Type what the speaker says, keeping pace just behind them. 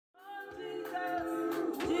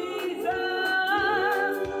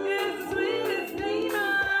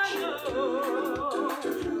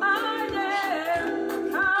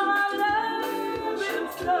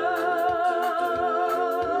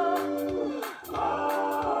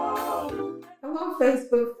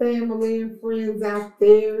Facebook family and friends out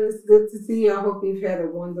there. It's good to see you. I hope you've had a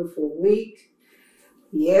wonderful week.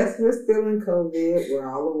 Yes, we're still in COVID. We're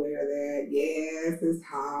all aware of that. Yes, it's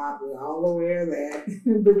hot. We're all aware of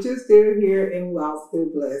that. But you're still here and we're all still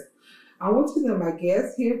blessed. I want you to know my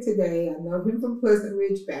guest here today. I know him from Pleasant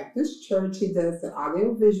Ridge Baptist Church. He does the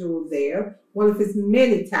audio visual there, one of his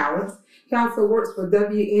many talents. He also works for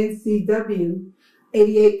WNCW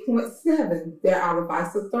 88.7. They're out of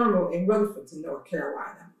Isothermal in Rutherford, North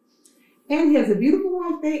Carolina. And he has a beautiful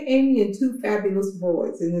wife named Amy and two fabulous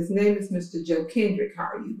boys. And his name is Mr. Joe Kendrick.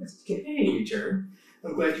 How are you, Mr. Kendrick? Hey, Ygerne.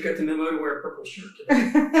 I'm glad you got the memo to wear a purple shirt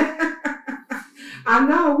today. I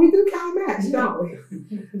know, we do kind of match, don't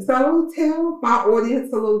we? So tell my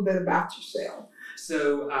audience a little bit about yourself.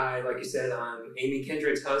 So, like you said, I'm Amy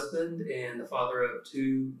Kendrick's husband and the father of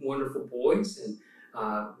two wonderful boys. And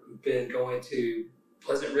been going to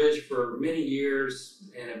Pleasant Ridge for many years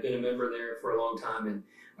and have been a member there for a long time. And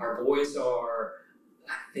our boys are,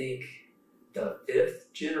 I think, the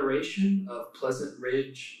 5th generation of Pleasant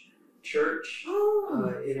Ridge Church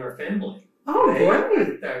in our family. Oh,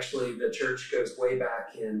 great. Actually, the church goes way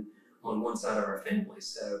back on one side of our family.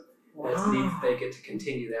 So that's Wow. neat that they get to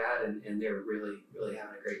continue that, and they're really, really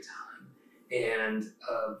having a great time. And,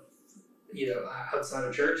 outside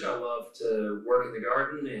of church, I love to work in the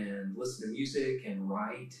garden and listen to music and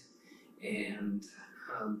write and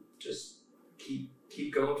just keep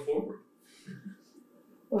going forward.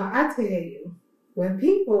 Well, I tell you, when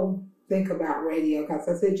people think about radio, because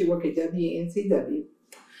I said you work at WNCW,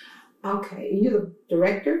 okay, you're the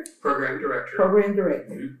director? Program director. Program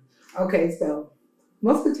director. Mm-hmm. Okay, so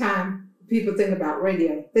most of the time people think about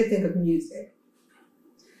radio, they think of music.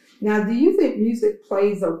 Now, do you think music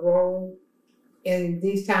plays a role in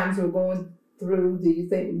these times we're going through? Do you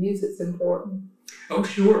think music's important? Oh,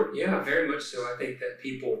 sure. Yeah, very much so. I think that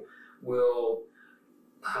people will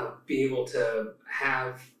be able to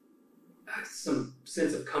have some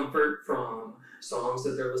sense of comfort from songs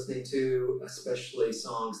that they're listening to, especially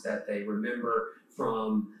songs that they remember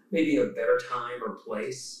from maybe a better time or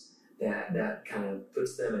place that kind of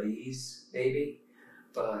puts them at ease, maybe.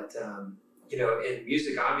 But, and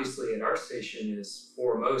music obviously at our station is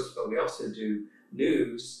foremost, but we also do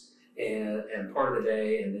news and part of the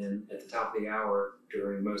day and then at the top of the hour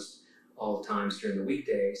during all the times during the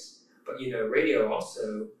weekdays. But, radio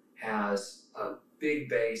also has a big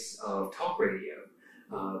base of talk radio,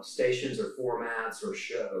 stations or formats or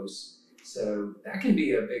shows. So that can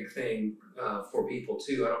be a big thing for people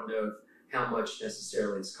too. I don't know how much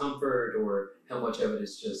necessarily is comfort or how much of it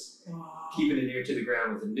is just keeping an ear to the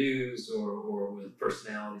ground with the news or with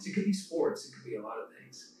personalities. It could be sports. It could be a lot of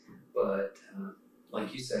things. But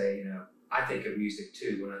like you say, I think of music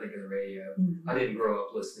too when I think of the radio. Mm-hmm. I didn't grow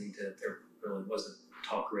up listening to, there really wasn't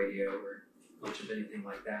talk radio or much of anything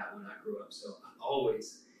like that when I grew up. So I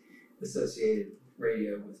always associated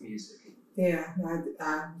radio with music. Yeah,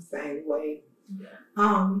 I'm the same way.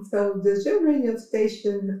 Yeah. So does your radio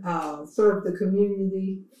station serve the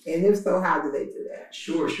community? And if so, how do they do that?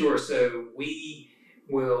 Sure. So we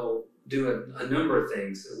will do a number of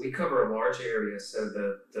things. We cover a large area. So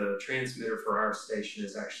the transmitter for our station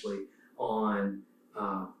is actually on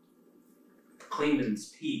Cleveland's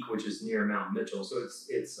Peak, which is near Mount Mitchell. So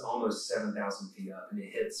it's almost 7,000 feet up, and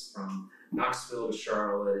it hits from Knoxville to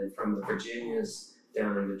Charlotte and from the Virginias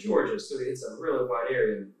down into Georgia. So it's a really wide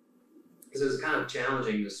area. So it's kind of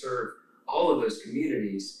challenging to serve all of those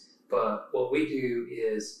communities. But what we do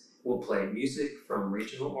is we'll play music from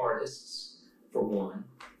regional artists, for one,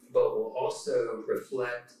 but we'll also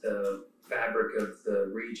reflect the fabric of the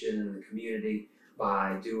region and the community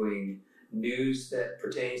by doing news that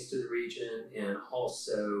pertains to the region and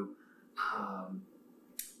also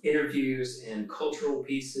interviews and cultural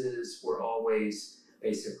pieces. We're always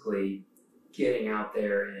basically getting out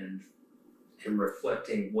there and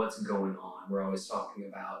reflecting what's going on. We're always talking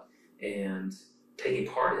about and taking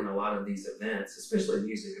part in a lot of these events, especially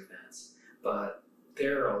music events. But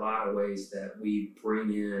there are a lot of ways that we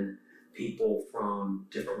bring in people from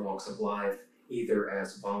different walks of life, either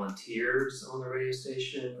as volunteers on the radio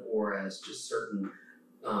station or as just certain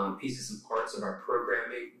pieces and parts of our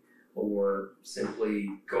programming, or simply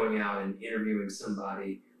going out and interviewing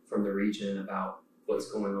somebody from the region about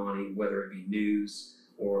what's going on, whether it be news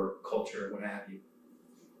or culture, what have you.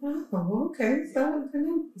 Oh, okay. So,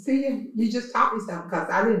 see, you just taught me something because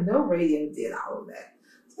I didn't know radio did all of that.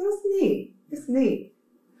 So it's neat. It's neat.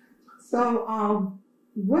 So,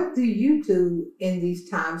 what do you do in these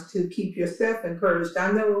times to keep yourself encouraged?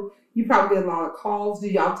 I know you probably get a lot of calls. Do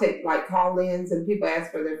y'all take like call-ins and people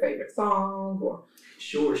ask for their favorite song or?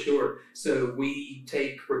 Sure. So we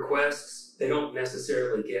take requests. They don't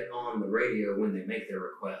necessarily get on the radio when they make their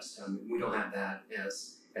request. I mean, we don't have that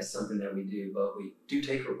as something that we do, but we do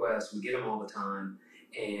take requests. We get them all the time,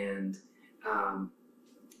 and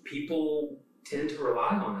people tend to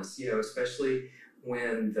rely on us, especially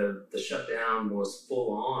when the shutdown was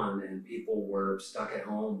full on and people were stuck at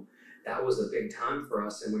home. That was a big time for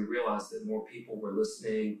us, and we realized that more people were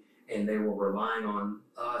listening and they were relying on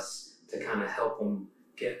us to kind of help them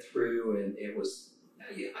get through. And it was,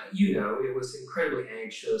 it was incredibly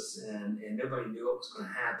anxious, and nobody knew what was going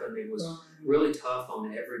to happen. It was really tough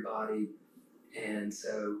on everybody. And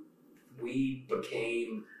so we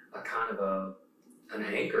became a kind of an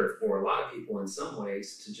anchor for a lot of people in some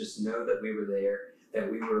ways, to just know that we were there, that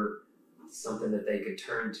we were something that they could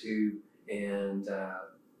turn to, and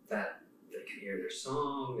that they could hear their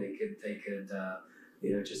song, they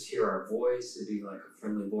could just hear our voice. It'd be like a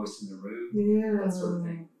friendly voice in the room, that sort of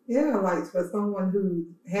thing. Yeah, like for someone who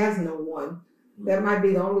has no one, that might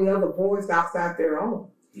be the only other voice outside their own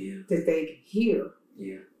that they can hear.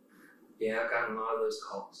 Yeah, I've gotten a lot of those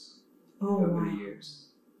calls over the years.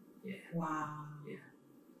 Yeah. Wow.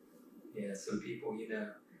 Yeah, some people,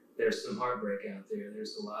 there's some heartbreak out there.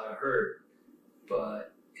 There's a lot of hurt,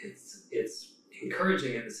 but it's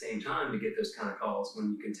encouraging at the same time to get those kind of calls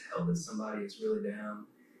when you can tell that somebody is really down.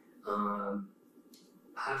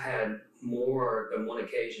 I've had more than one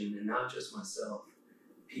occasion, and not just myself,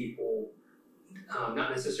 people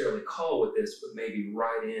not necessarily call with this, but maybe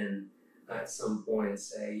write in at some point and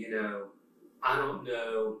say, I don't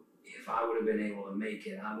know if I would have been able to make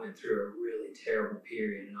it. I went through a really terrible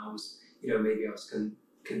period, and I was, maybe I was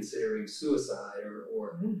considering suicide,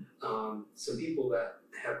 or some people that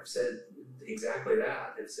have said exactly that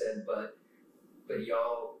have said, but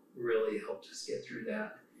y'all really helped us get through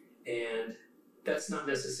that. And that's not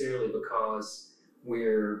necessarily because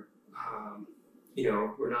we're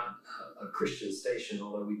not a Christian station,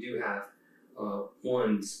 although we do have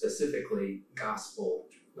one specifically gospel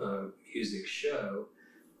music show,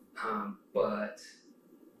 but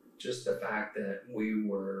just the fact that we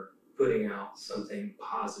were putting out something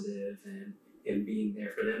positive and being there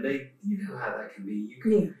for them. You know how that can be.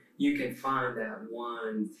 You can find that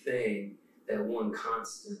one thing, that one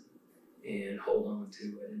constant, and hold on to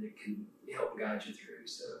it, and it can help guide you through.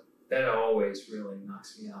 So that always really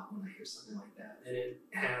knocks me out when I hear something like that. And it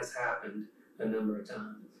has happened a number of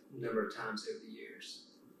times over the years.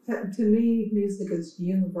 To me, music is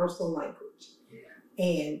universal language.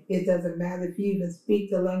 And it doesn't matter if you even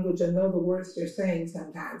speak the language or know the words they're saying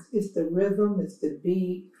sometimes. It's the rhythm, it's the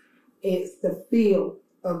beat, it's the feel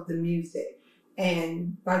of the music.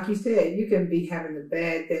 And like you said, you can be having a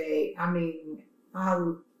bad day. I mean,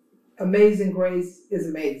 Amazing Grace is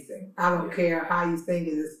amazing. I don't care how you sing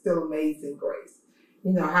it, it's still Amazing Grace.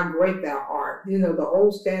 How great thou art. The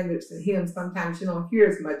old standards and hymns, sometimes you don't hear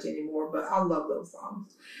as much anymore, but I love those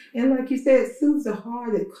songs. And like you said, it soothes the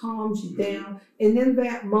heart, it calms you down. And in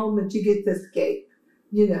that moment, you get to escape.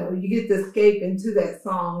 You get to escape into that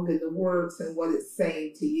song and the words and what it's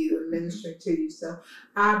saying to you and ministering to you. So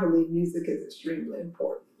I believe music is extremely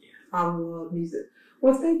important. I love music.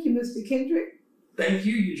 Well, thank you, Mr. Kendrick. Thank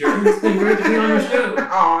you, Ygerne. It's been great to be on your show.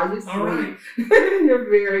 Oh, you're sweet. All right. You're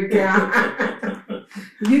very kind.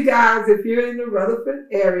 You guys, if you're in the Rutherford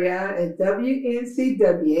area at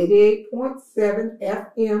WNCW 88.7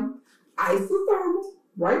 FM, isothermal,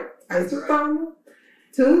 right? Isothermal. Right.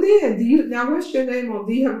 Tune in. Now, what's your name?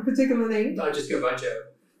 Do you have a particular name? I just go by Joe.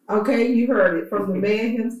 Okay, you heard it from the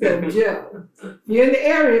man himself, Joe. If you're in the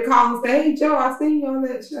area, call and say, hey, Joe, I seen you on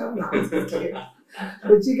that show. No, I'm just kidding.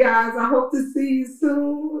 But you guys, I hope to see you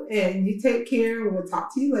soon. And you take care, and we'll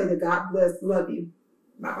talk to you later. God bless. Love you.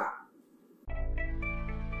 Bye-bye.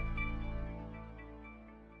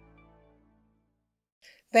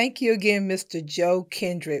 Thank you again, Mr. Joe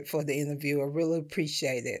Kendrick, for the interview. I really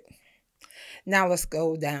appreciate it. Now let's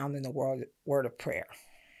go down in the word of prayer.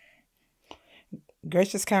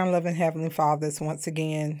 Gracious, kind, loving Heavenly Father, once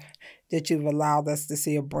again that you've allowed us to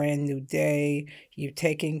see a brand new day. You've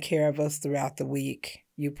taken care of us throughout the week.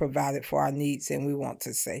 You provided for our needs, and we want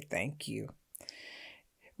to say thank you.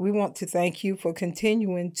 We want to thank you for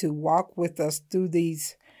continuing to walk with us through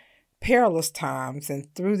these perilous times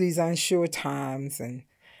and through these unsure times, and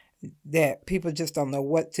that people just don't know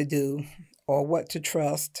what to do or what to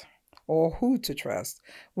trust or who to trust.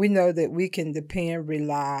 We know that we can depend,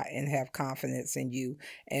 rely, and have confidence in you,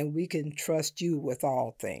 and we can trust you with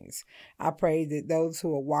all things. I pray that those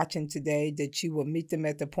who are watching today, that you will meet them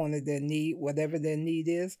at the point of their need, whatever their need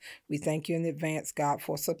is. We thank you in advance, God,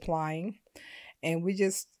 for supplying. And we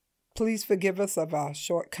just please forgive us of our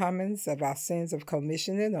shortcomings, of our sins of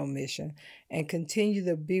commission and omission, and continue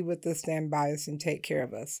to be with us, stand by us, and take care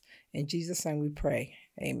of us. In Jesus' name we pray.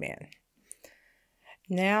 Amen.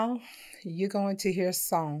 Now you're going to hear a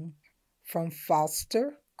song from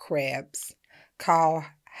Foster Krebs called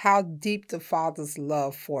How Deep the Father's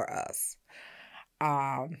Love for Us.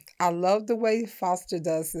 I love the way Foster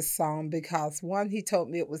does this song because, one, he told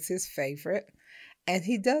me it was his favorite, and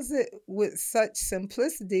he does it with such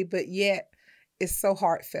simplicity, but yet it's so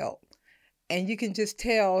heartfelt. And you can just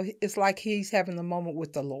tell it's like he's having a moment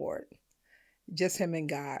with the Lord, just him and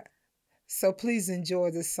God. So please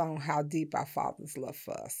enjoy this song, How Deep Our Father's Love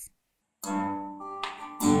for Us.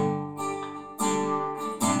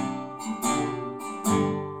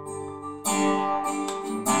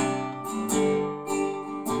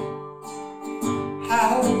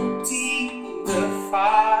 How deep the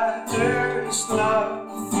Father's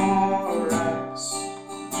love for us,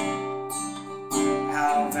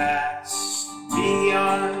 how vast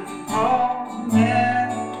beyond all measure,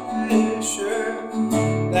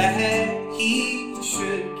 that He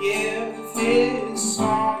should give His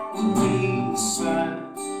only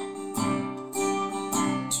Son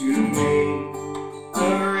to make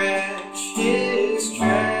a wretch His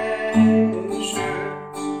treasure.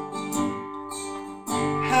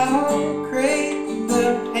 How great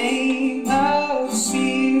the pain of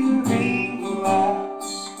feeling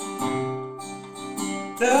lost.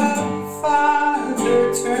 The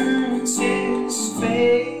Father turns His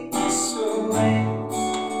face away,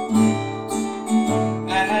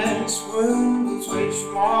 as wounds which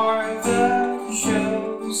mar the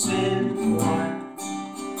chosen one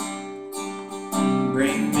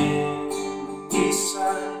bring many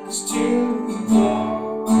sons to glory.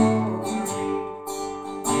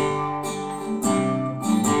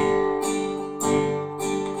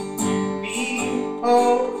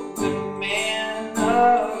 Behold the man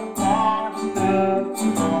upon the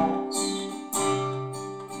cross,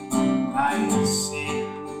 my sin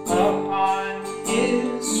upon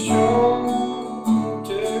His shoulders.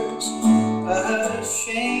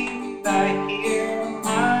 Ashamed I hear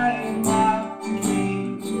my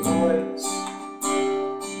mocking voice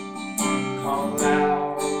call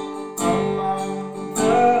out among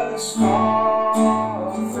the scoffers.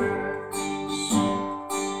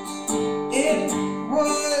 It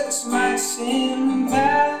was my sin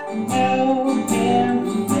that held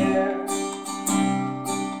Him there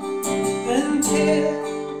until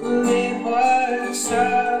it was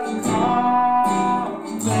accomplished.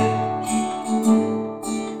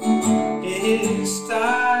 His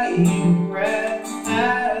dying breath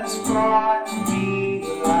has brought me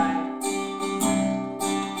life.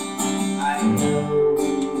 I know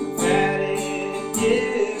that it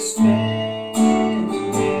is finished.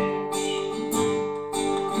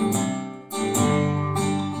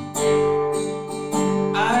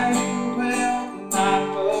 I will not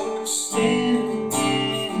boast in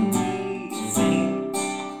anything,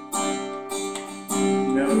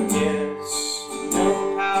 no gifts, no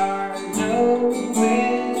power, no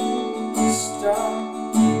wisdom,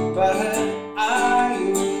 but I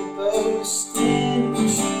will boast in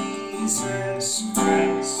Jesus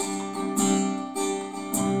Christ,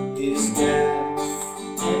 His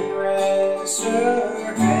death and resurrection.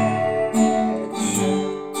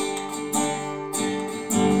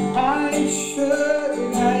 Why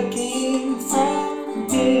should I gain from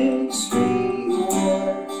His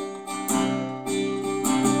reward?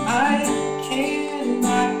 I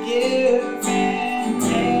cannot give an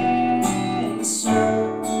answer,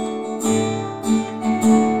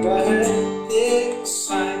 but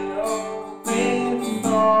this I know with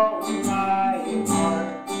all my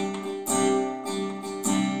heart: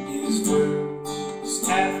 His wounds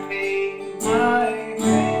have paid my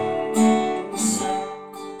ransom.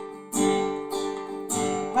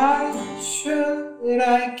 Why should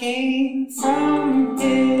I gain from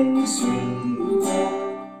His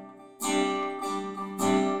reward?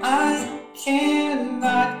 I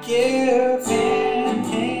cannot give an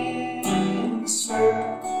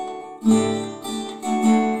answer,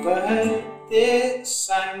 but this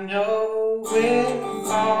I know with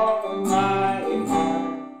all my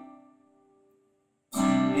heart: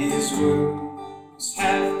 His wounds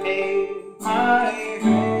have paid my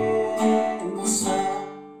ransom.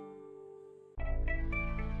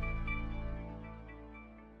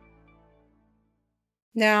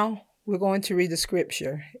 Now we're going to read the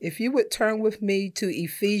scripture. If you would turn with me to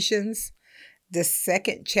Ephesians, the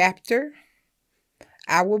 2nd chapter,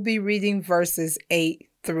 I will be reading verses 8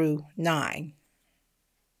 through 9.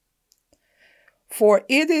 For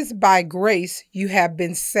it is by grace you have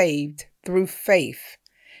been saved through faith,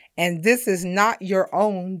 and this is not your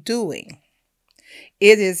own doing.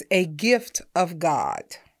 It is a gift of God,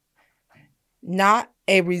 not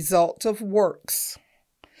a result of works,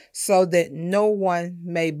 so that no one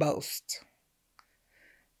may boast.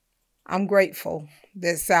 I'm grateful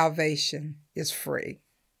that salvation is free.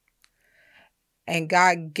 And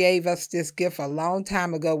God gave us this gift a long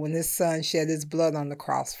time ago when His Son shed His blood on the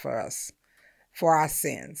cross for us, for our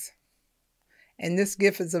sins. And this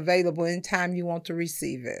gift is available anytime you want to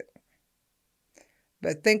receive it.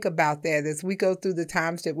 But think about that as we go through the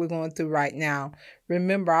times that we're going through right now.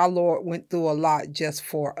 Remember, our Lord went through a lot just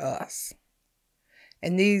for us.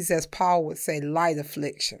 And these, as Paul would say, light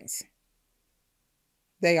afflictions.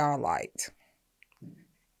 They are light.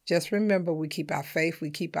 Just remember, we keep our faith, we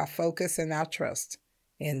keep our focus and our trust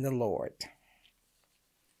in the Lord.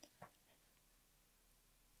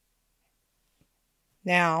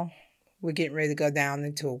 Now, we're getting ready to go down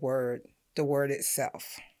into a word, the word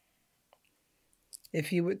itself.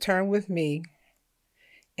 If you would turn with me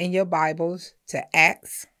in your Bibles to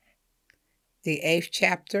Acts, the 8th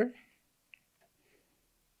chapter,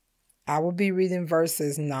 I will be reading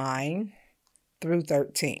verses 9 through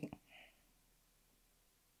 13.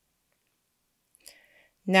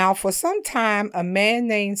 Now, for some time, a man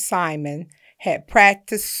named Simon had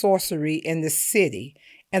practiced sorcery in the city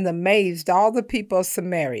and amazed all the people of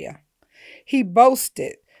Samaria. He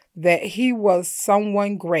boasted that he was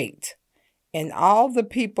someone great, and all the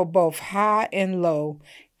people, both high and low,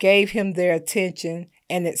 gave him their attention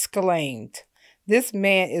and exclaimed, "This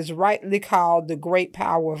man is rightly called the great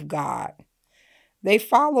power of God." They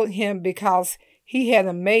followed him because he had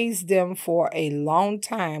amazed them for a long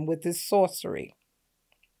time with his sorcery.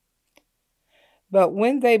 But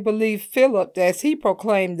when they believed Philip as he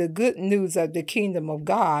proclaimed the good news of the kingdom of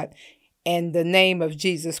God and the name of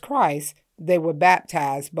Jesus Christ, they were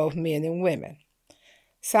baptized, both men and women.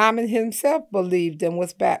 Simon himself believed and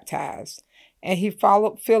was baptized, and he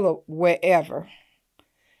followed Philip wherever,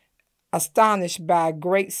 astonished by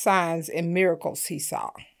great signs and miracles he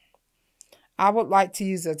saw. I would like to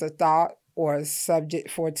use as a thought or a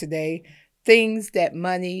subject for today, things that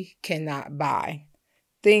money cannot buy.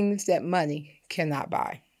 Things that money cannot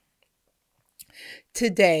buy.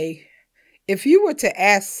 Today, if you were to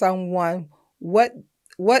ask someone what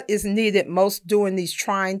is needed most during these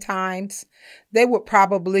trying times, they would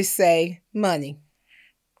probably say money.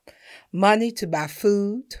 Money to buy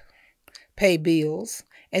food, pay bills,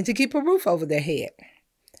 and to keep a roof over their head.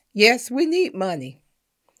 Yes, we need money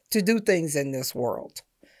to do things in this world.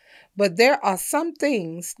 But there are some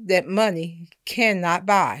things that money cannot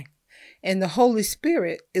buy, and the Holy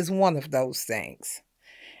Spirit is one of those things.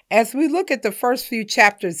 As we look at the first few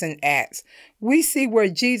chapters in Acts, we see where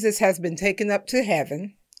Jesus has been taken up to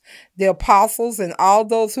heaven. The apostles and all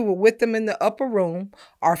those who were with him in the upper room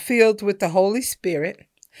are filled with the Holy Spirit.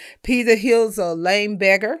 Peter heals a lame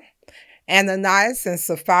beggar. Ananias and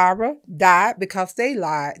Sapphira died because they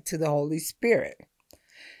lied to the Holy Spirit.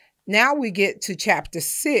 Now we get to chapter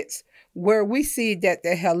 6, where we see that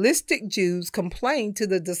the Hellenistic Jews complained to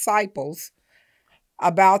the disciples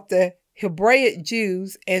about the Hebraic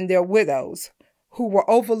Jews and their widows, who were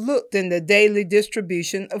overlooked in the daily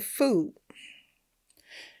distribution of food.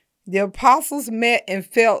 The apostles met and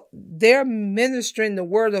felt their ministering the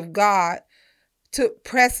word of God took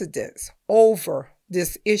precedence over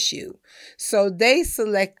this issue. So they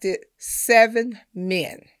selected 7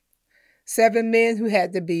 men. 7 men who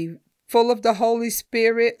had to be full of the Holy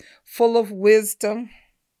Spirit, full of wisdom.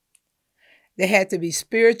 They had to be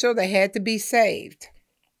spiritual. They had to be saved.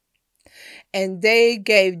 And they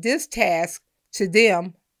gave this task to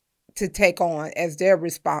them to take on as their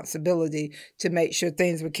responsibility to make sure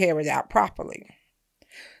things were carried out properly.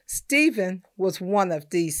 Stephen was one of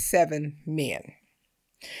these 7 men.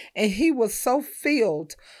 And he was so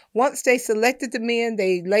filled. Once they selected the men,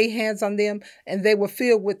 they laid hands on them, and they were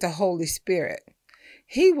filled with the Holy Spirit.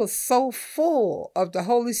 He was so full of the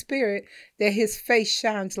Holy Spirit that his face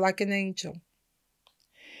shines like an angel.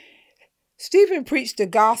 Stephen preached the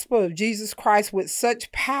gospel of Jesus Christ with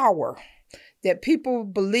such power that people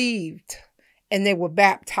believed and they were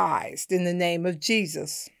baptized in the name of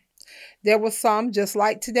Jesus. There were some, just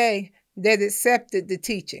like today, that accepted the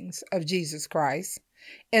teachings of Jesus Christ.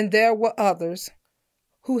 And there were others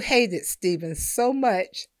who hated Stephen so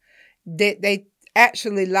much that they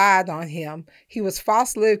actually lied on him. He was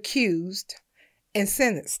falsely accused, and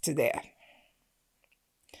sentenced to death.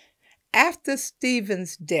 After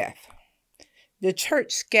Stephen's death, the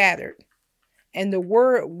church scattered, and the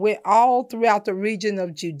word went all throughout the region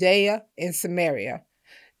of Judea and Samaria.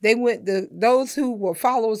 Those who were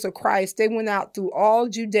followers of Christ, they went out through all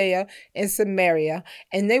Judea and Samaria,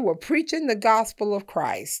 and they were preaching the gospel of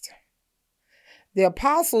Christ. The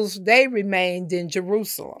apostles, they remained in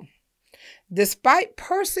Jerusalem. Despite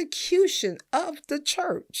persecution of the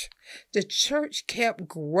church kept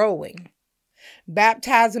growing,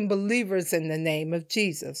 baptizing believers in the name of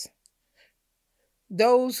Jesus.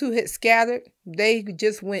 Those who had scattered, they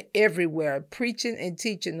just went everywhere, preaching and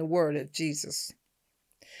teaching the word of Jesus.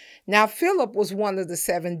 Now, Philip was one of the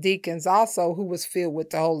 7 deacons also who was filled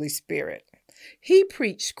with the Holy Spirit. He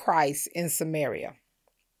preached Christ in Samaria.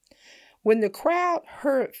 When the crowd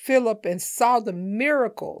heard Philip and saw the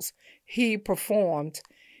miracles he performed,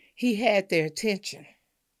 he had their attention.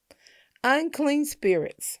 Unclean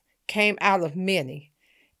spirits came out of many,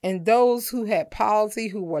 and those who had palsy,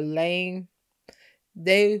 who were lame,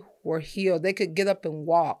 they were healed. They could get up and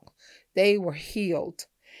walk. They were healed.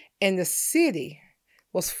 And the city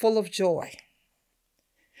was full of joy.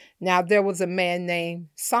 Now there was a man named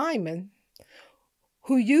Simon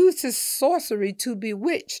who used his sorcery to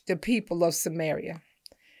bewitch the people of Samaria.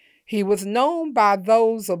 He was known by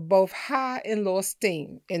those of both high and low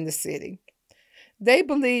esteem in the city. They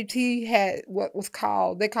believed he had what was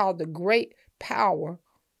called the great power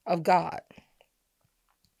of God.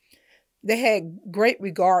 They had great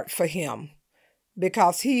regard for him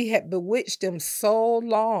because he had bewitched them so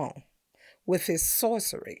long with his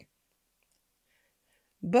sorcery.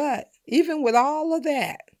 But even with all of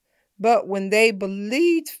that, when they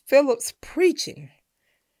believed Philip's preaching,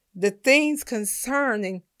 the things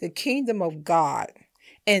concerning the kingdom of God,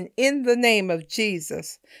 and in the name of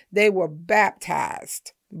Jesus, they were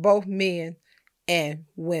baptized, both men and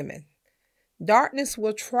women. Darkness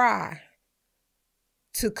will try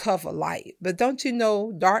to cover light, but don't you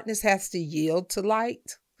know darkness has to yield to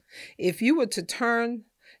light? If you were to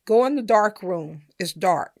go in the dark room, it's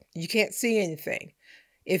dark. You can't see anything.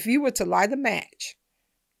 If you were to light a match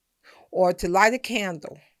or to light a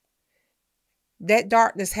candle, that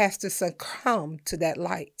darkness has to succumb to that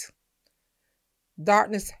light.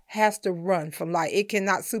 Darkness has to run from light. It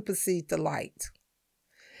cannot supersede the light.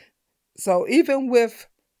 So even with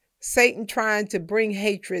Satan trying to bring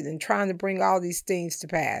hatred and trying to bring all these things to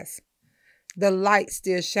pass, the light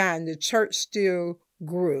still shined. The church still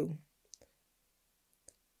grew.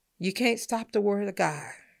 You can't stop the word of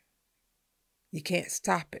God. You can't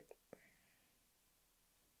stop it.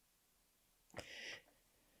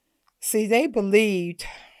 See, they believed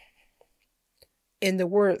in the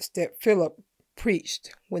words that Philip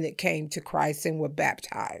preached when it came to Christ and were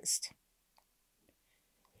baptized.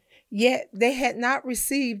 Yet they had not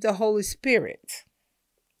received the Holy Spirit.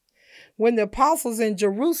 When the apostles in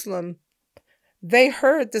Jerusalem, they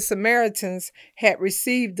heard the Samaritans had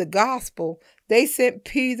received the gospel, they sent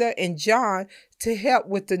Peter and John to help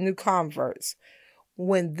with the new converts.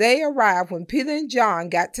 When they arrived, when Peter and John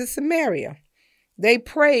got to Samaria, they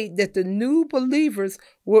prayed that the new believers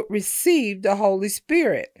would receive the Holy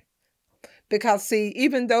Spirit. Because, see,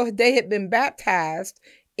 even though they had been baptized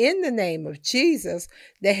in the name of Jesus,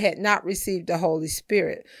 they had not received the Holy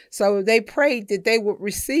Spirit. So they prayed that they would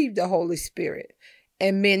receive the Holy Spirit.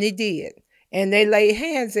 And many did. And they laid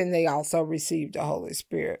hands and they also received the Holy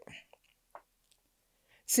Spirit.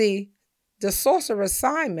 See, the sorcerer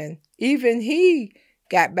Simon, even he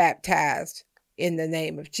got baptized in the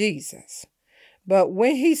name of Jesus. But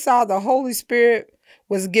when he saw the Holy Spirit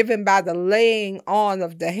was given by the laying on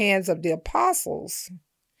of the hands of the apostles,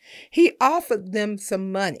 he offered them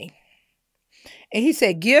some money. And he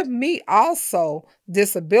said, "Give me also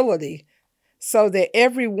this ability so that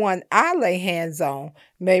everyone I lay hands on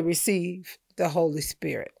may receive the Holy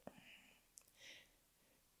Spirit."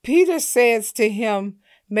 Peter says to him,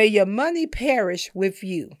 "May your money perish with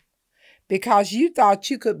you, because you thought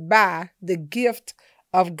you could buy the gift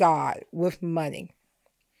of God with money."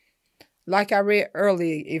 Like I read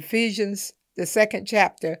earlier, Ephesians, the 2nd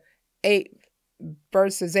chapter, 8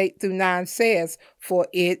 verses 8 through 9 says, "For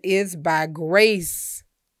it is by grace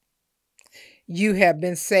you have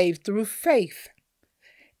been saved through faith,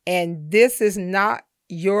 and this is not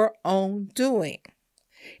your own doing.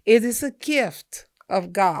 It is a gift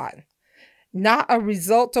of God, not a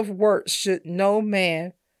result of works, should no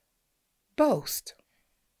man boast."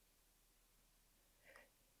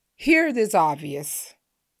 Here it is obvious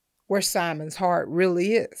where Simon's heart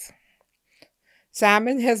really is.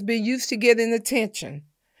 Simon has been used to getting attention.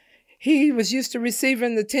 He was used to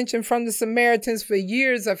receiving attention from the Samaritans for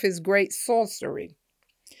years of his great sorcery.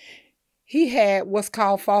 He had what's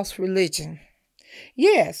called false religion.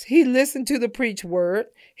 Yes, he listened to the preached word.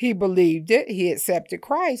 He believed it. He accepted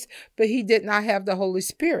Christ, but he did not have the Holy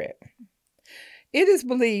Spirit. It is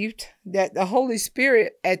believed that the Holy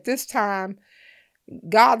Spirit at this time,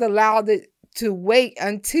 God allowed it to wait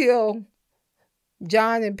until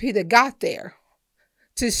John and Peter got there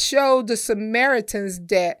to show the Samaritans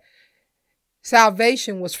that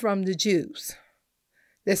salvation was from the Jews,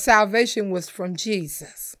 that salvation was from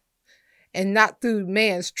Jesus and not through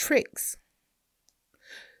man's tricks.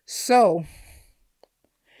 So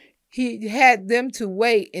he had them to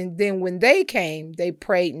wait, and then when they came, they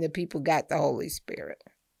prayed and the people got the Holy Spirit.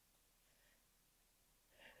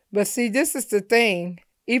 But see, this is the thing.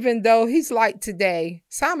 Even though he's like today,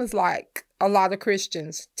 Simon's like a lot of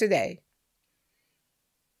Christians today.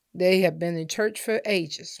 They have been in church for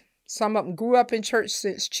ages. Some of them grew up in church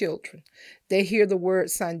since children. They hear the word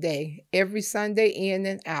Sunday, every Sunday in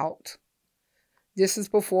and out. This is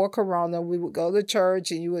before Corona. We would go to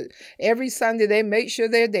church and every Sunday they make sure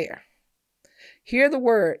they're there. Hear the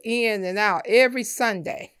word in and out every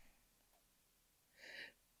Sunday.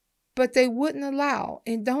 But they wouldn't allow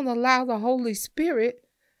and don't allow the Holy Spirit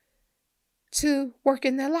to work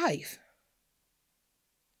in their life.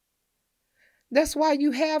 That's why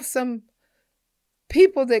you have some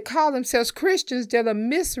people that call themselves Christians that are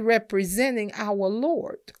misrepresenting our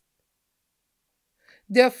Lord.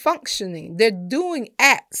 They're functioning. They're doing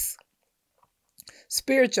acts,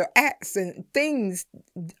 spiritual acts and things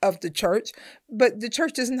of the church, but the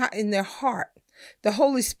church is not in their heart. The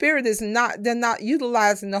Holy Spirit is not, they're not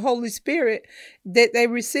utilizing the Holy Spirit that they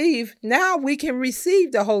receive. Now we can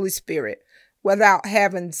receive the Holy Spirit without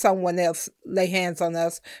having someone else lay hands on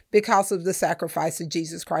us because of the sacrifice of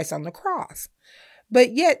Jesus Christ on the cross.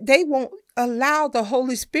 But yet they won't allow the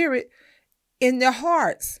Holy Spirit in their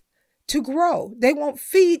hearts to grow. They won't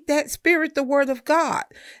feed that spirit the word of God.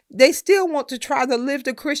 They still want to try to live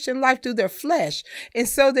the Christian life through their flesh. And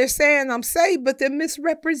so they're saying, I'm saved, but they're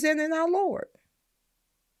misrepresenting our Lord.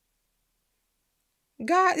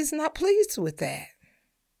 God is not pleased with that.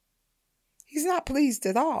 He's not pleased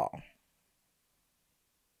at all.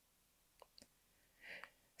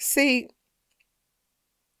 See,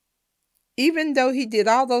 even though he did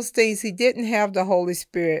all those things, he didn't have the Holy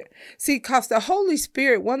Spirit. See, because the Holy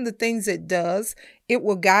Spirit, one of the things it does, it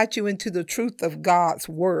will guide you into the truth of God's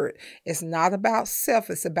word. It's not about self,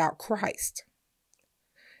 it's about Christ.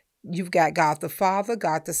 You've got God the Father,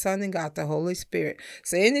 God the Son, and God the Holy Spirit.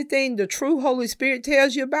 So anything the true Holy Spirit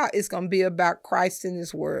tells you about, it's going to be about Christ and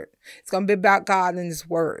his word. It's going to be about God and his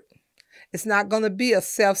word. It's not going to be a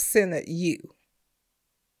self-centered you.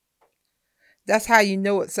 That's how you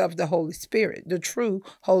know it's of the Holy Spirit, the true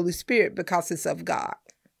Holy Spirit, because it's of God.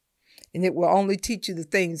 And it will only teach you the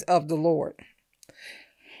things of the Lord.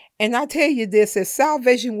 And I tell you this, if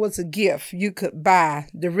salvation was a gift you could buy,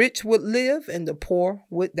 the rich would live and the poor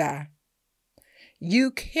would die.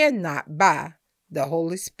 You cannot buy the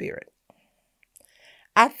Holy Spirit.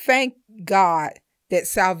 I thank God that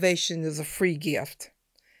salvation is a free gift,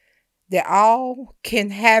 that all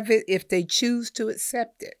can have it if they choose to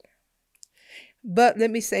accept it. But let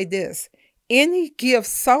me say this, any gift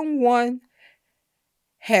someone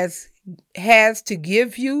has to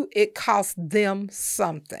give you, it costs them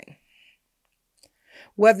something.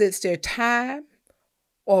 Whether it's their time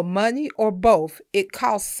or money or both, it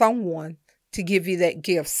costs someone to give you that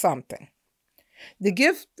gift something. The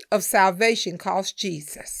gift of salvation cost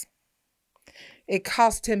Jesus. It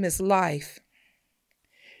cost him his life.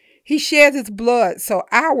 He shed his blood so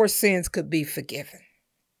our sins could be forgiven.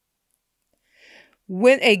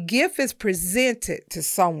 When a gift is presented to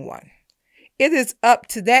someone, it is up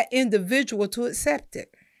to that individual to accept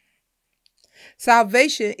it.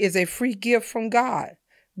 Salvation is a free gift from God,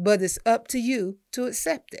 but it's up to you to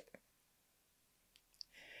accept it.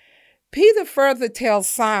 Peter further tells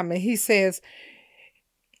Simon, he says,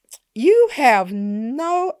 you have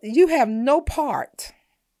no part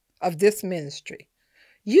of this ministry.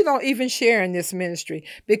 You don't even share in this ministry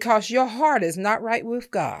because your heart is not right with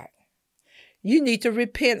God. You need to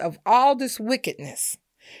repent of all this wickedness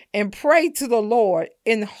and pray to the Lord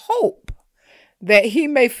in hope that he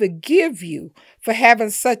may forgive you for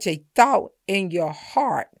having such a thought in your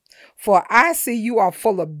heart. For I see you are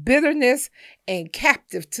full of bitterness and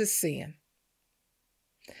captive to sin.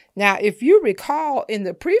 Now, if you recall in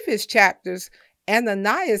the previous chapters,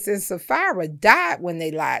 Ananias and Sapphira died when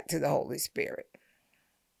they lied to the Holy Spirit.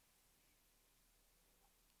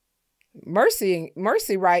 Mercy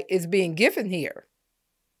right is being given here.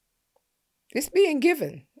 It's being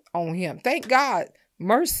given. on him. Thank God,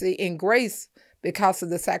 mercy and grace, because of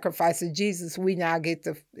the sacrifice of Jesus, we now get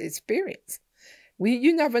to experience.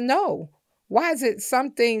 You never know. Why is it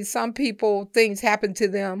some people, things happen to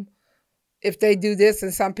them if they do this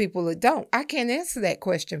and some people it don't? I can't answer that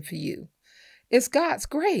question for you. It's God's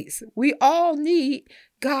grace. We all need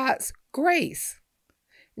God's grace.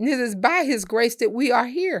 And it is by his grace that we are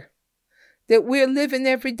here, that we're living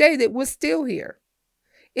every day, that we're still here.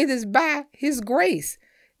 It is by his grace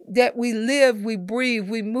that we live, we breathe,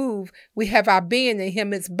 we move, we have our being in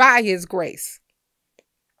him. It's by his grace.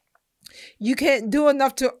 You can't do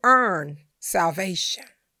enough to earn salvation.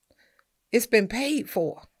 It's been paid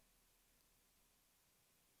for.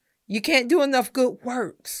 You can't do enough good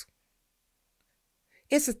works.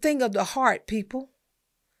 It's a thing of the heart, people.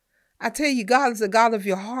 I tell you, God is a God of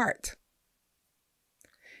your heart.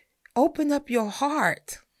 Open up your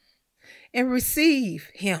heart and receive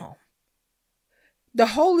him. The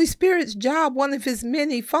Holy Spirit's job, one of his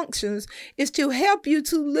many functions, is to help you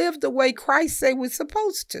to live the way Christ said we're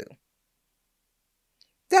supposed to.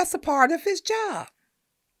 That's a part of his job.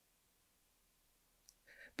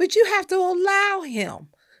 But you have to allow him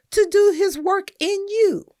to do his work in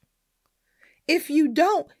you. If you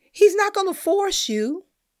don't, he's not going to force you.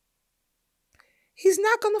 He's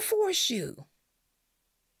not going to force you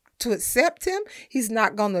to accept him. He's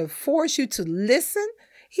not going to force you to listen.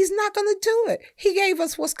 He's not going to do it. He gave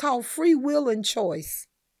us what's called free will and choice.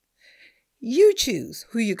 You choose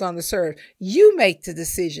who you're going to serve. You make the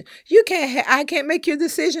decision. I can't make your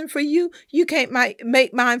decision for you. You can't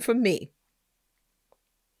make mine for me.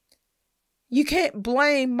 You can't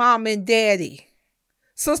blame mom and daddy,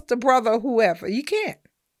 sister, brother, whoever. You can't.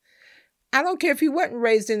 I don't care if you weren't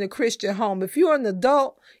raised in a Christian home. If you're an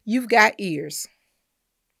adult, you've got ears.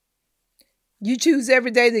 You choose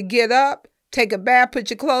every day to get up, take a bath, put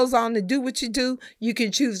your clothes on, and do what you do. You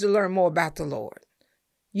can choose to learn more about the Lord.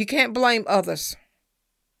 You can't blame others.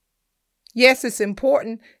 Yes, it's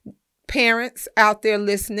important, parents out there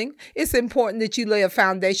listening, it's important that you lay a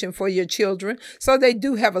foundation for your children so they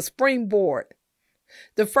do have a springboard.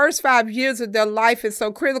 The first 5 years of their life is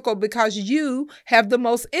so critical because you have the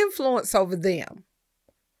most influence over them.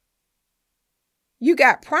 You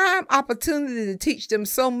got prime opportunity to teach them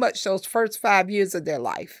so much those first 5 years of their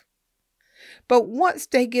life. But once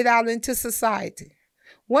they get out into society,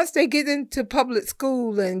 once they get into public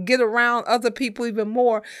school and get around other people even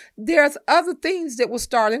more, there's other things that will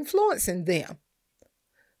start influencing them.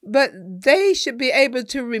 But they should be able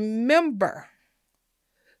to remember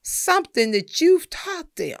something that you've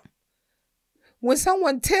taught them. When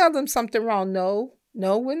someone tells them something wrong, no,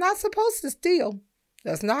 we're not supposed to steal.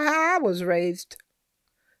 That's not how I was raised.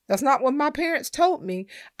 That's not what my parents told me.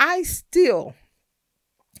 I still,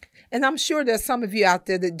 and I'm sure there's some of you out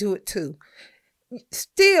there that do it too,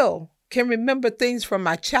 still can remember things from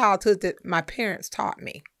my childhood that my parents taught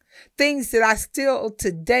me. Things that I still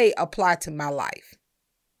today apply to my life.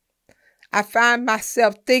 I find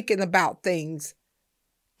myself thinking about things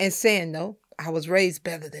and saying, no, I was raised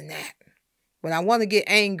better than that. When I want to get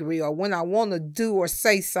angry or when I want to do or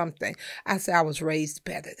say something, I say I was raised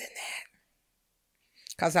better than that.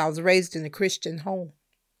 Because I was raised in a Christian home.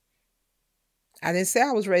 I didn't say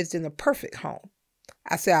I was raised in a perfect home.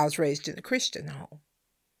 I said I was raised in a Christian home.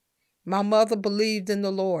 My mother believed in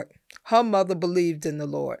the Lord. Her mother believed in the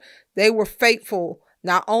Lord. They were faithful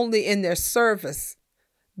not only in their service,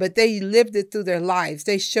 but they lived it through their lives.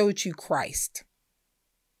 They showed you Christ.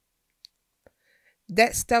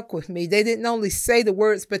 That stuck with me. They didn't only say the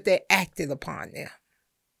words, but they acted upon them.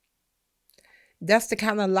 That's the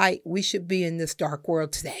kind of light we should be in this dark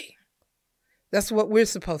world today. That's what we're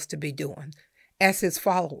supposed to be doing as his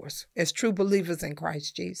followers, as true believers in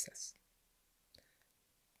Christ Jesus.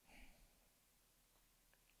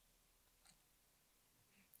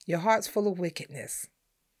 Your heart's full of wickedness.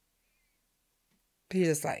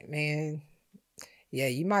 Peter's like, man, yeah,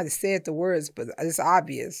 you might have said the words, but it's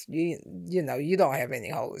obvious. You don't have any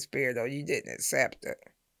Holy Spirit, or you didn't accept it.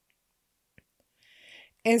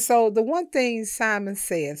 And so the one thing Simon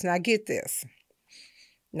says, now get this.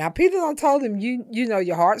 Now Peter done told him, you know,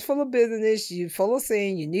 your heart's full of bitterness, you're full of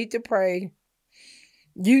sin, you need to pray,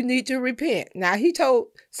 you need to repent. Now he told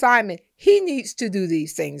Simon he needs to do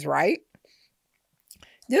these things, right?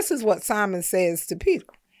 This is what Simon says to Peter.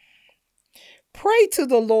 Pray to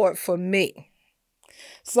the Lord for me,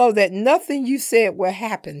 so that nothing you said will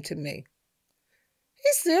happen to me. He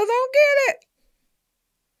still don't get it.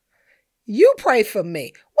 You pray for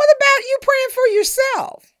me. What about you praying for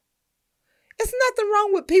yourself? There's nothing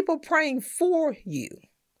wrong with people praying for you.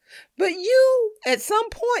 But you, at some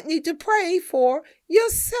point, need to pray for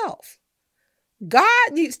yourself.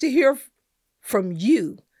 God needs to hear from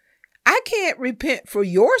you. I can't repent for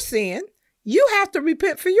your sin. You have to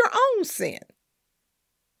repent for your own sin.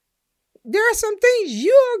 There are some things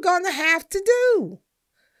you're going to have to do.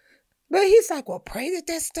 But he's like, well, pray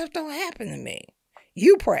that stuff don't happen to me.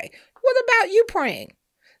 You pray. What about you praying?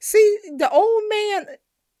 See, the old man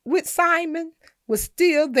with Simon was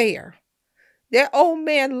still there. That old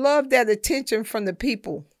man loved that attention from the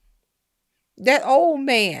people. That old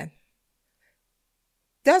man.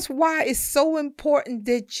 That's why it's so important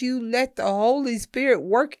that you let the Holy Spirit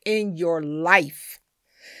work in your life.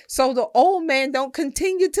 So the old man don't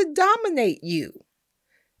continue to dominate you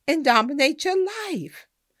and dominate your life.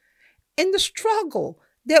 In the struggle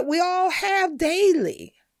that we all have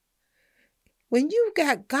daily. When you've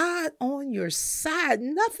got God on your side,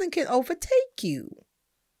 nothing can overtake you.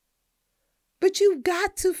 But you've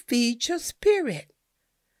got to feed your spirit.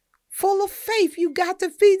 Full of faith, you got to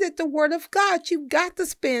feed it the word of God. You've got to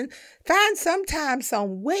find some time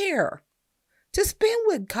somewhere to spend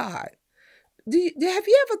with God. Have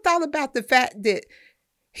you ever thought about the fact that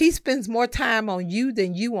he spends more time on you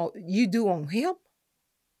than you do on him?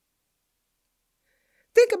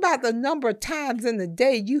 Think about the number of times in the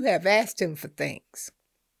day you have asked him for things.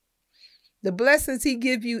 The blessings he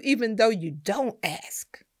gives you even though you don't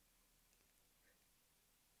ask.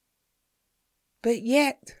 But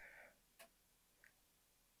yet,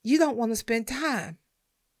 you don't want to spend time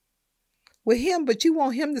with him, but you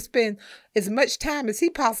want him to spend as much time as he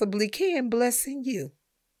possibly can blessing you.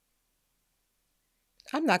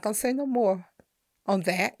 I'm not going to say no more on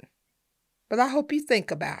that, but I hope you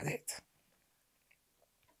think about it.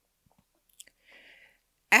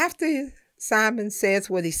 After Simon says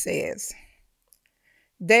what he says,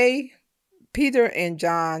 Peter and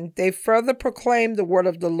John, they further proclaimed the word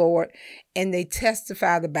of the Lord and they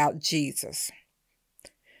testified about Jesus.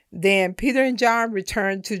 Then Peter and John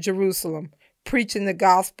returned to Jerusalem, preaching the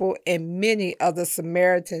gospel in many other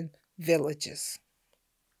Samaritan villages.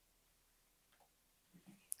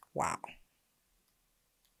 Wow.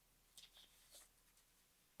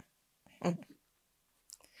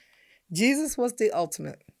 Jesus was the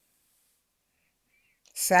ultimate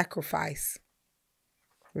sacrifice.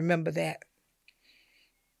 Remember that.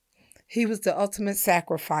 He was the ultimate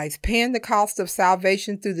sacrifice, paying the cost of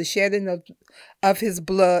salvation through the shedding of his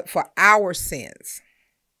blood for our sins.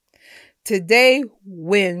 Today,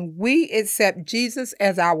 when we accept Jesus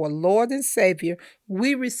as our Lord and Savior,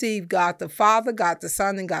 we receive God the Father, God the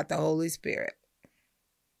Son, and God the Holy Spirit.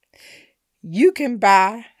 You can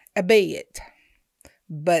buy a bed,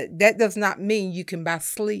 but that does not mean you can buy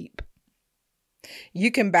sleep.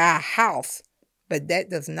 You can buy a house, but that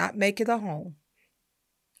does not make it a home.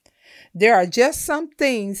 There are just some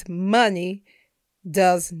things money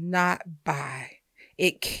does not buy.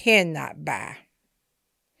 It cannot buy.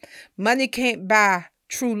 Money can't buy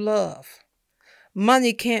true love.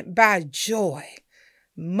 Money can't buy joy.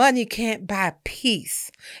 Money can't buy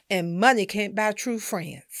peace. And money can't buy true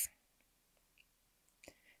friends.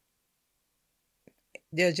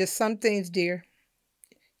 There are just some things, dear,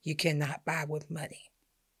 you cannot buy with money.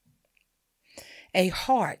 A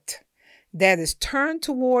heart that is turned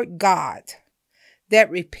toward God, that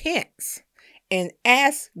repents and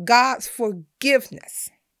asks God's forgiveness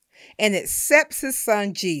and accepts his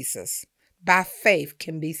son Jesus by faith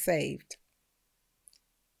can be saved.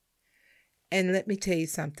 And let me tell you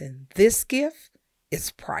something, this gift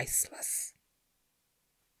is priceless.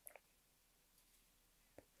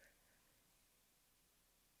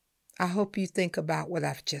 I hope you think about what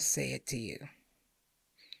I've just said to you.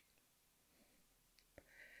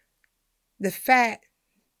 The fact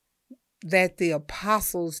that the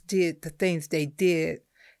apostles did the things they did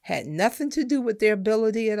had nothing to do with their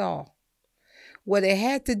ability at all. What it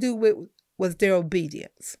had to do with was their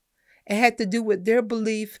obedience. It had to do with their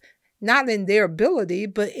belief, not in their ability,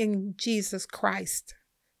 but in Jesus Christ.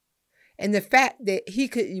 And the fact that he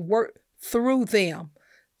could work through them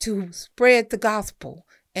to spread the gospel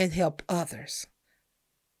and help others.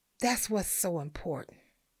 That's what's so important.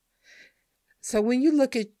 So when you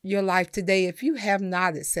look at your life today, if you have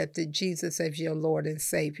not accepted Jesus as your Lord and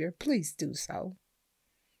Savior, please do so.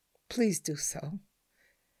 Please do so.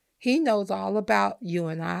 He knows all about you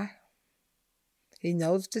and I. He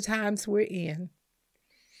knows the times we're in.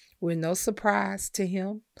 We're no surprise to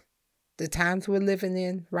him. The times we're living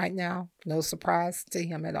in right now, no surprise to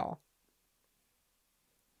him at all.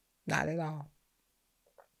 Not at all.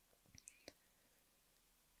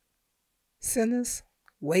 Sinners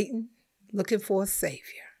waiting, looking for a Savior.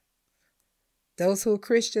 Those who are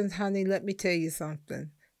Christians, honey, let me tell you something.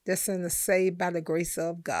 They're sinners saved by the grace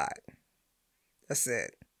of God. That's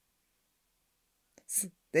it.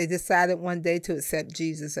 They decided one day to accept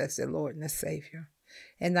Jesus as their Lord and their Savior.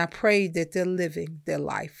 And I pray that they're living their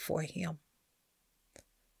life for Him.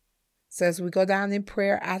 So as we go down in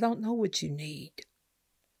prayer, I don't know what you need.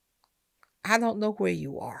 I don't know where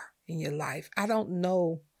you are in your life. I don't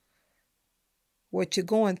know what you're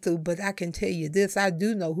going through, but I can tell you this. I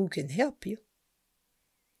do know who can help you.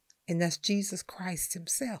 And that's Jesus Christ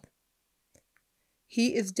Himself.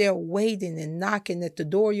 He is there waiting and knocking at the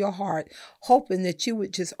door of your heart, hoping that you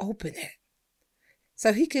would just open it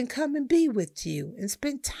so He can come and be with you and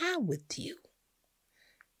spend time with you.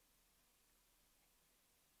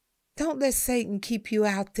 Don't let Satan keep you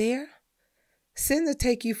out there. Sin will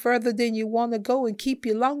take you further than you want to go and keep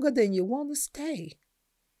you longer than you want to stay.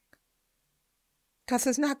 Because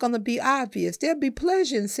it's not going to be obvious. There'll be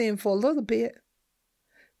pleasure in sin for a little bit.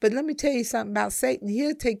 But let me tell you something about Satan.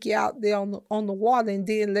 He'll take you out there on the water and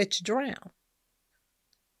then let you drown.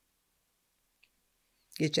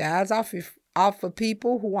 Get your eyes off of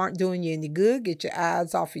people who aren't doing you any good. Get your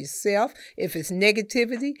eyes off yourself. If it's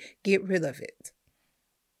negativity, get rid of it.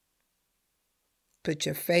 Put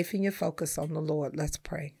your faith and your focus on the Lord. Let's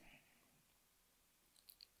pray.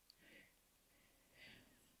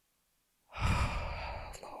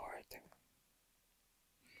 Lord.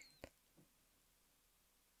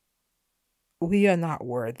 We are not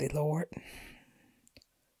worthy, Lord,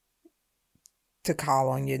 to call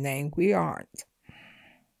on your name. We aren't.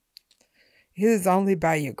 It is only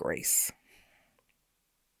by your grace.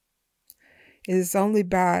 It is only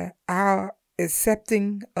by our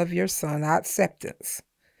accepting of your Son, our acceptance,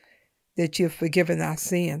 that you have forgiven our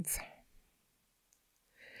sins,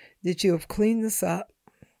 that you have cleaned us up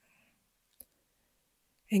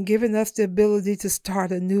and given us the ability to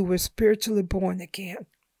start anew. We're spiritually born again.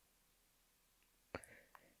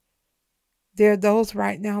 There are those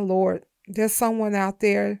right now, Lord, there's someone out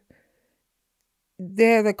there,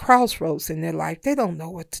 they're at a crossroads in their life. They don't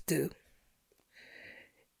know what to do.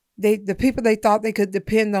 The people they thought they could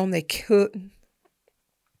depend on, they couldn't.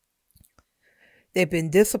 They've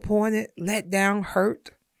been disappointed, let down,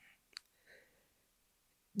 hurt.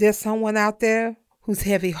 There's someone out there who's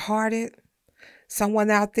heavy-hearted.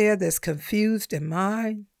 Someone out there that's confused in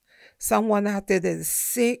mind. Someone out there that is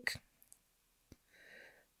sick.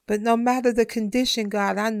 But no matter the condition,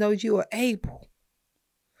 God, I know you are able.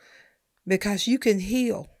 Because you can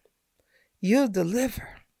heal. You'll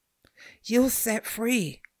deliver. You'll set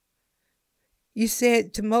free. You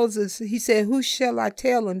said to Moses, He said, who shall I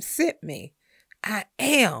tell him sent me? I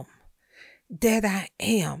am that I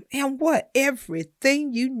am. And what?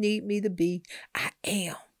 Everything you need me to be, I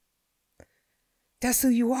am. That's who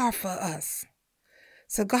you are for us.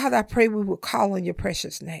 So God, I pray we will call on your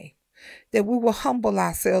precious name. That we will humble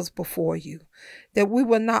ourselves before you. That we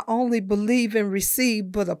will not only believe and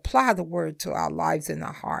receive, but apply the word to our lives and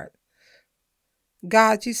our heart.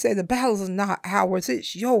 God, you say the battle is not ours,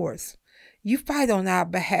 it's yours. You fight on our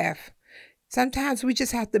behalf. Sometimes we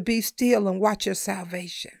just have to be still and watch your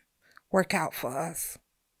salvation work out for us.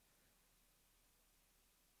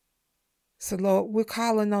 So, Lord, we're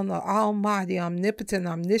calling on the almighty, omnipotent,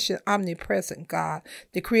 omniscient, omnipresent God,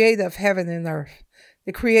 the creator of heaven and earth,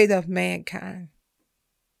 the creator of mankind.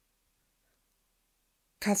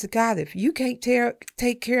 Because, God, if you can't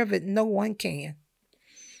take care of it, no one can.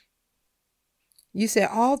 You said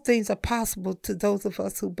all things are possible to those of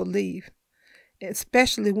us who believe,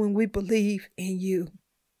 especially when we believe in you.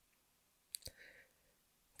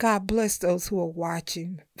 God bless those who are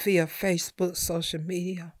watching via Facebook, social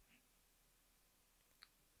media.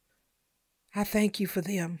 I thank you for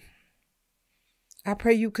them. I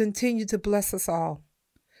pray you continue to bless us all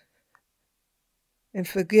and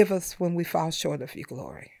forgive us when we fall short of your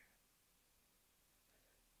glory.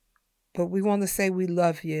 But we want to say we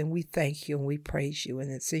love you and we thank you and we praise you,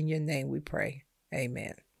 and it's in your name we pray.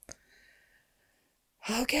 Amen.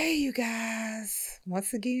 Okay, you guys.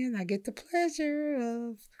 Once again, I get the pleasure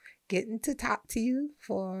of getting to talk to you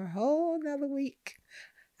for a whole another week.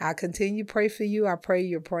 I continue to pray for you. I pray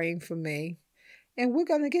you're praying for me. And we're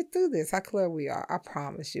going to get through this. How clear we are. I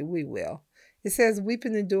promise you, we will. It says,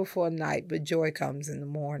 weeping endure for a night, but joy comes in the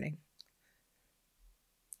morning.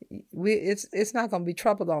 It's not going to be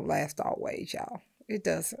trouble don't last always, y'all. It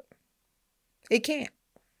doesn't. It can't.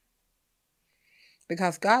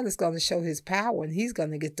 Because God is going to show his power and he's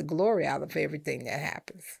going to get the glory out of everything that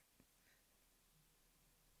happens.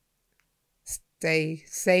 Stay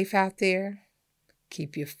safe out there.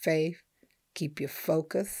 Keep your faith. Keep your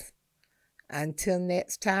focus. Until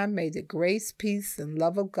next time, may the grace, peace, and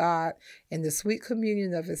love of God and the sweet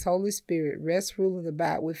communion of his Holy Spirit rest, rule, and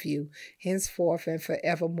abide with you henceforth and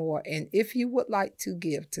forevermore. And if you would like to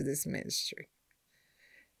give to this ministry,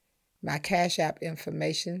 My Cash App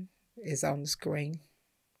information is on the screen.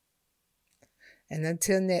 And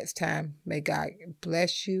until next time, may God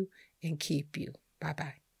bless you and keep you.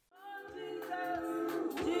 Bye-bye.